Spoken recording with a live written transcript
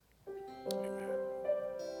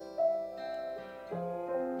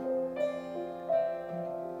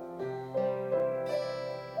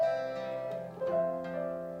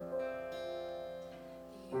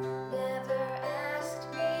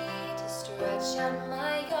reach out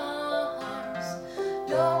my arms.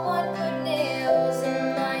 No one put nails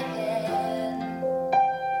in my head.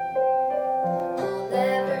 I'll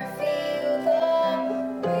never feel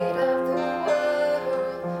the weight of the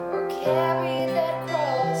world or carry that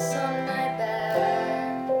cross on my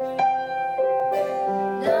back.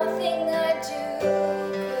 Nothing I do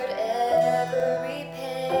could ever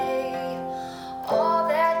repay all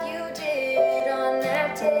that you did on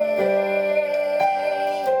that day.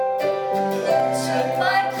 Took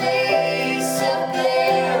my place up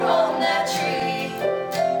there on that tree.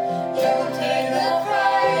 You paid the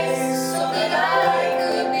price so that I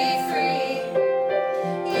could be free.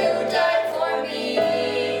 You died for me,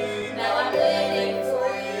 now I'm living for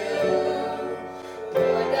you.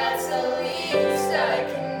 Lord, that's the least I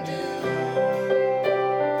can do.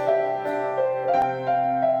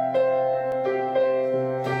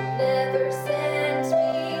 Never sent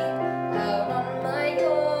me out on my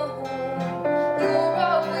own. You're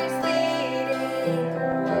always leading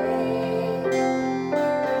the way.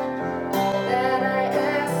 All that I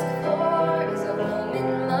ask for is a home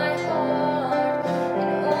in my heart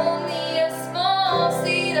and only a small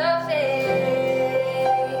seed of faith.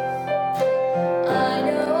 I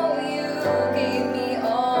know you gave me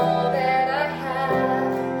all that I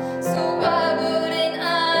have, so why wouldn't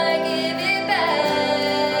I give it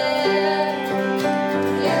back?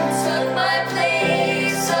 You took my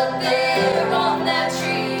place up there on that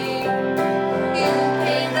tree. You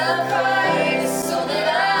paid the price so that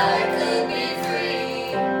I could be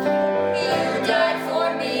free. You died for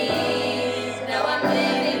me, now I'm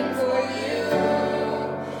living for you.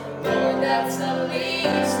 Lord, that's the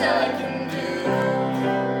least I can